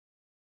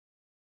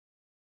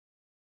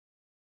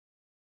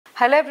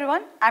Hello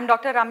everyone, I'm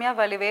Dr. Ramya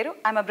Valiveru.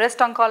 I'm a breast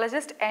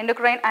oncologist,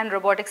 endocrine and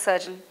robotic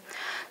surgeon.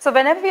 So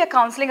whenever we are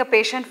counseling a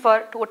patient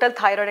for total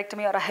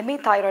thyroidectomy or a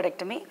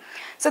hemithyroidectomy,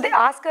 so they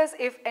ask us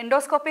if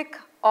endoscopic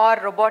or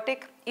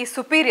robotic is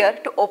superior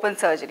to open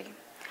surgery.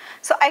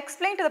 So I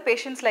explain to the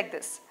patients like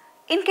this.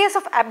 In case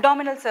of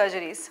abdominal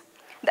surgeries,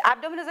 the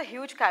abdomen is a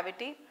huge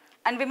cavity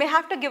and we may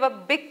have to give a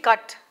big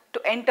cut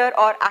to enter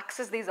or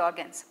access these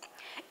organs.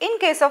 In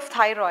case of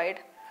thyroid,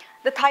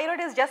 the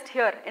thyroid is just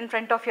here in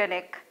front of your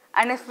neck.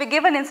 And if we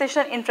give an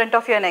incision in front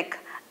of your neck,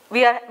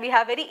 we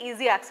have very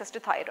easy access to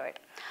thyroid.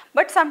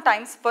 But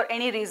sometimes, for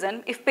any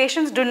reason, if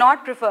patients do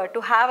not prefer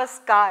to have a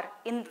scar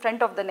in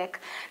front of the neck,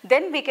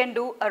 then we can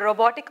do a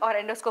robotic or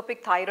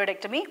endoscopic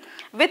thyroidectomy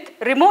with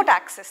remote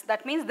access.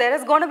 That means there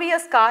is going to be a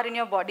scar in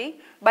your body,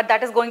 but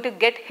that is going to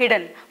get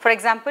hidden. For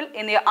example,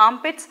 in your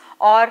armpits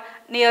or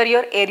near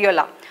your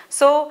areola.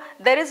 So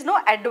there is no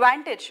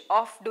advantage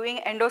of doing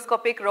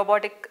endoscopic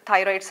robotic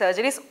thyroid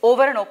surgeries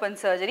over an open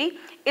surgery.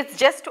 It's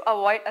just to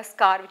avoid a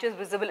scar which is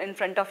visible in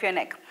front of your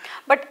neck.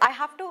 But I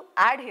have to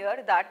add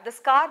here that the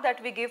scar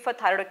that we give for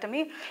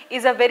thyroidectomy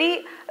is a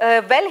very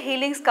well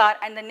healing scar,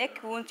 and the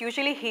neck wounds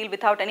usually heal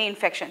without any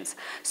infections.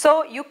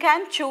 So you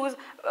can choose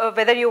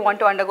whether you want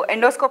to undergo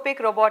endoscopic,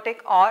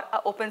 robotic or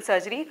open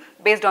surgery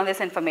based on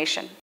this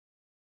information.